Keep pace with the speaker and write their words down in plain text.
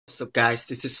What's up guys,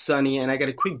 this is Sunny and I got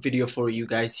a quick video for you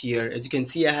guys here. As you can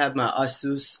see, I have my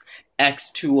Asus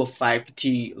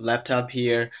x205ta laptop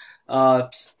here.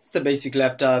 It's a basic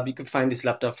laptop. You can find this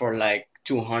laptop for like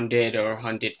 200 or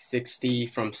 160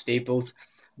 from Staples,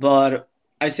 but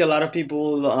I see a lot of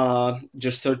people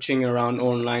just searching around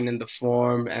online in the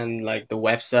forum and like the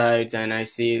websites, and I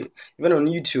see even on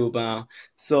YouTube.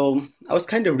 So I was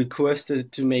kind of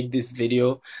requested to make this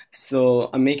video, so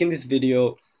I'm making this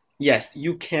video. Yes,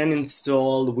 you can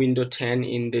install Windows 10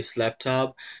 in this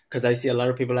laptop because I see a lot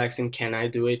of people asking, can I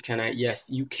do it? Can I? Yes,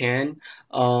 you can.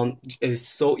 It's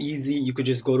so easy. You could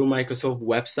just go to Microsoft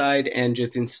website and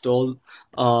just install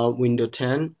Windows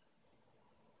 10.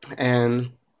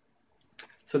 And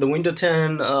so the Windows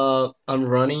 10 I'm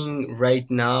running right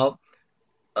now.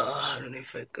 I don't know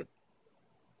if I could.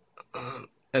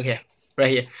 Okay, right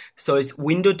here. So it's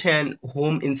Windows 10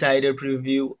 Home Insider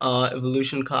Preview,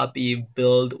 Evolution Copy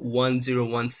Build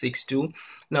 10162.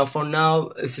 Now for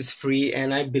now, this is free,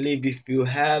 and I believe if you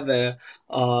have a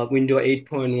Windows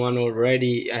 8.1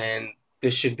 already, and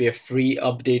this should be a free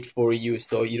update for you,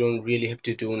 so you don't really have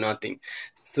to do nothing.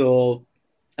 So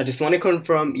I just want to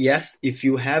confirm, yes, if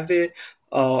you have a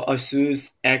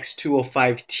Asus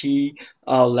x205ta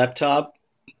laptop,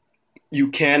 you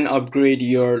can upgrade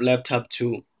your laptop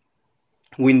to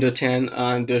Windows 10,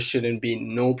 and there shouldn't be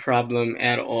no problem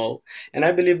at all. And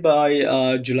I believe by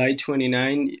July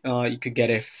 29, you could get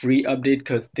a free update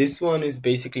because this one is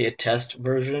basically a test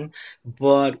version,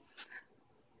 but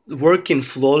working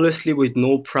flawlessly with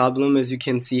no problem. As you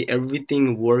can see,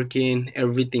 everything working,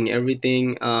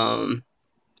 everything. As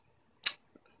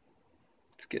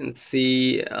you can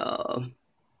see,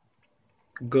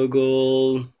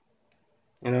 Google.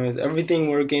 Is everything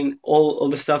working? All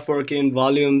the stuff working,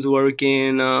 volumes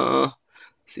working.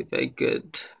 See if I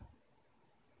could.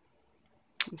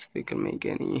 Let's see if we can make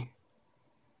any.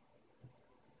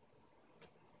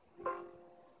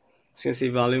 So you can see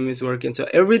volume is working. So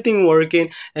everything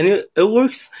working, and it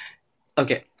works.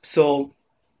 Okay, so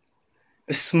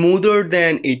smoother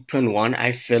than 8.1.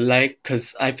 I feel like,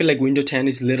 because I feel like Windows 10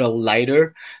 is a little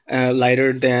lighter,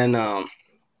 lighter than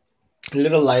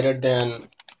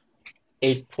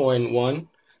 8.1.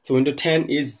 So Windows 10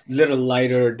 is little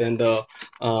lighter than the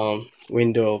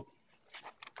Windows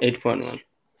 8.1.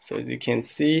 So as you can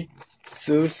see,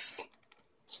 Asus,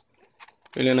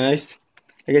 really nice.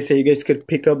 Like I said, you guys could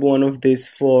pick up one of these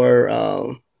for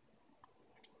I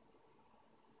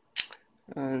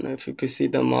don't know if you could see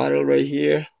the model right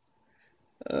here.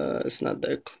 It's not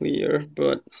that clear,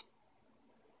 but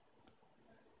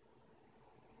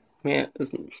yeah,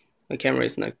 my camera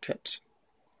is not cut.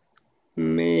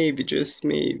 Maybe, just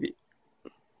maybe.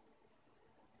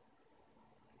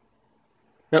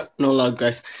 Nope, no luck,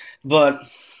 guys. But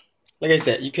like I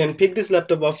said, you can pick this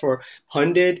laptop up for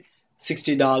 $160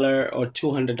 or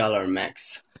 $200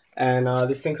 max. And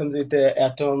this thing comes with the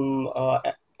Atom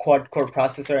quad-core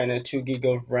processor and a 2 gig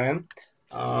of RAM.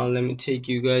 Let me take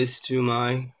you guys to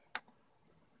my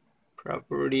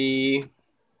property,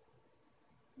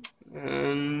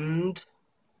 and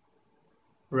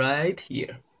right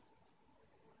here.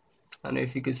 I don't know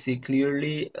if you could see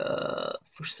clearly.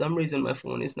 For some reason my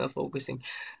phone is not focusing.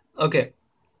 Okay,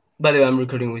 by the way, I'm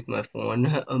recording with my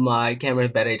phone. My camera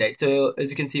battery died. So as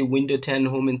you can see, Windows 10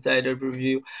 Home Insider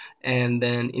Preview, and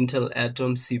then Intel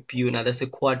Atom CPU. Now that's a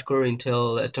quad-core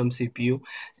Intel Atom CPU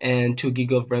and 2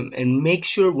 gig of RAM. And make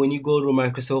sure when you go to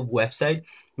Microsoft website,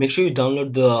 make sure you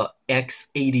download the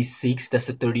x86. That's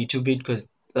a 32-bit, because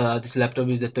this laptop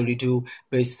is a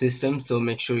 32-bit system. So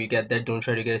make sure you get that. Don't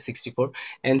try to get a 64.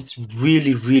 And it's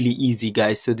really easy,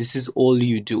 guys. So this is all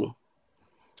you do.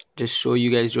 Just show you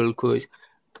guys real quick.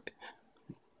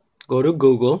 Go to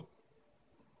Google,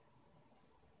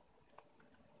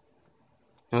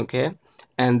 okay,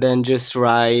 and then just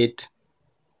write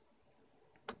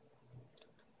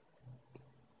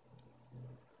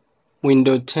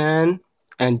Windows 10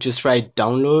 and just write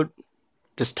download.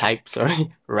 Just type,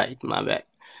 sorry, right, my bad.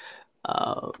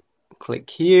 Click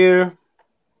here,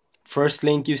 first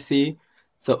link you see.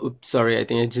 So oops, sorry, I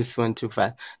think I just went too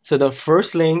fast. So the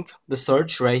first link, the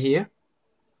search right here,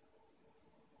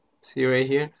 see right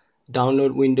here,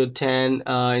 download Windows 10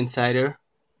 Insider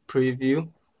preview.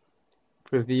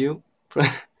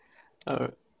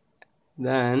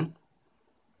 Then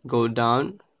go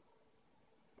down,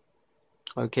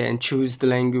 okay, and choose the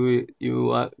language you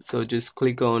want. So just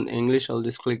click on English. I'll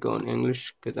just click on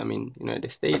English because I'm in United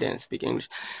States and I speak English.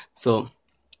 So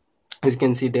as you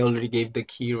can see, they already gave the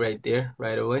key right there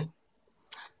right away,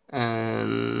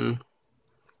 and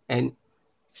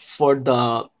For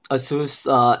the Asus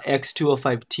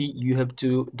x205t, you have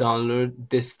to download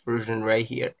this version right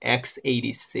here,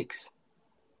 x86.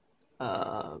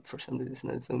 For some reason it's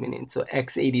not zooming in. So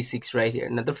x86 right here,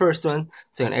 not the first one.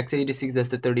 So on x86, that's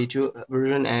the 32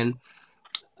 version, and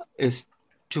it's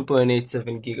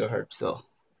 2.87 gigahertz. So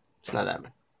it's not that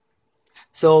bad.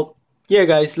 So yeah,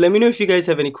 guys, let me know if you guys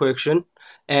have any question.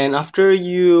 And after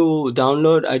you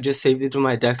download, I just saved it to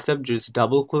my desktop. Just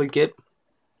double click it,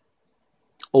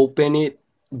 open it,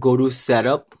 go to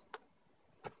setup,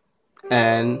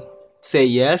 and say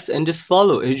yes, and just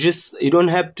follow. It's just, you don't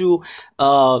have to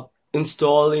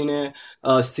install in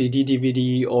a CD,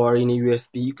 DVD, or in a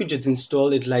USB. You could just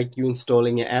install it like you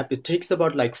installing an app. It takes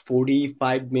about like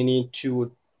 45 minutes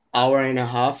to hour and a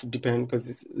half, depend, because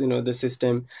it's, you know, the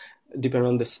system depend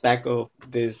on the spec of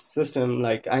this system.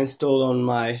 Like I installed on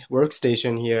my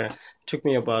workstation here, it took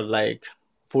me about like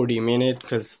 40 minutes,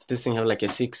 because this thing have like a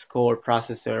 6-core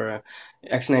processor,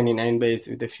 x99 base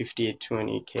with a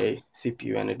 5820K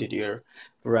CPU and a DDR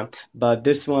RAM. But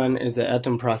this one is an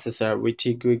Atom processor with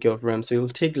 2 gig of RAM, so it will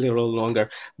take a little longer.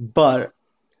 But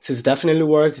this is definitely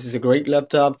works. This is a great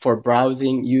laptop for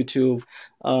browsing YouTube.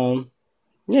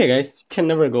 Yeah, guys, can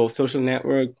never go social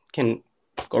network, can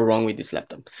go wrong with this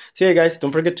laptop. So yeah, guys,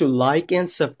 don't forget to like and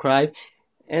subscribe,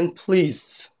 and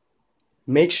please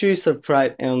make sure you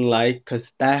subscribe and like,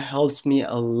 because that helps me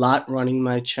a lot running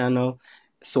my channel,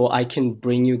 so I can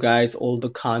bring you guys all the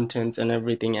contents and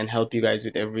everything, and help you guys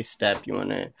with every step you want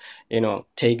to, you know,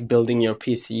 take building your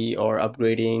PC or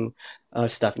upgrading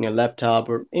stuff in your laptop,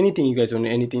 or anything you guys want,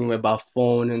 anything about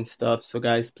phone and stuff. So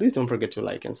guys, please don't forget to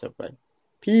like and subscribe.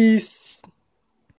 Peace.